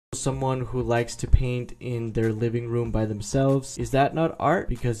Someone who likes to paint in their living room by themselves, is that not art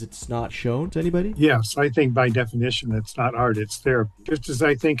because it's not shown to anybody? Yes, I think by definition, it's not art, it's therapy. Just as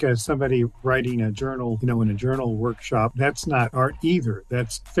I think as somebody writing a journal, in a journal workshop, that's not art either.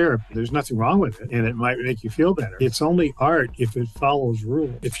 That's therapy. There's nothing wrong with it, and it might make you feel better. It's only art if it follows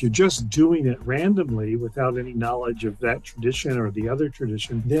rules. If you're just doing it randomly without any knowledge of that tradition or the other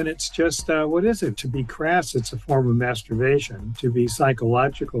tradition, then it's just, what is it? To be crass, it's a form of masturbation. To be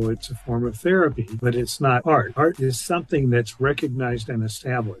psychological, it's a form of therapy, but it's not art. Art is something that's recognized and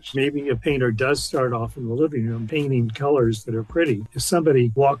established. Maybe a painter does start off in the living room painting colors that are pretty. If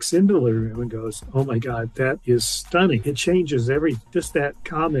somebody walks into the living room and goes, oh my God, that is stunning, it changes everything. Just that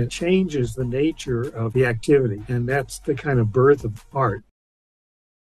comment changes the nature of the activity. And that's the kind of birth of art.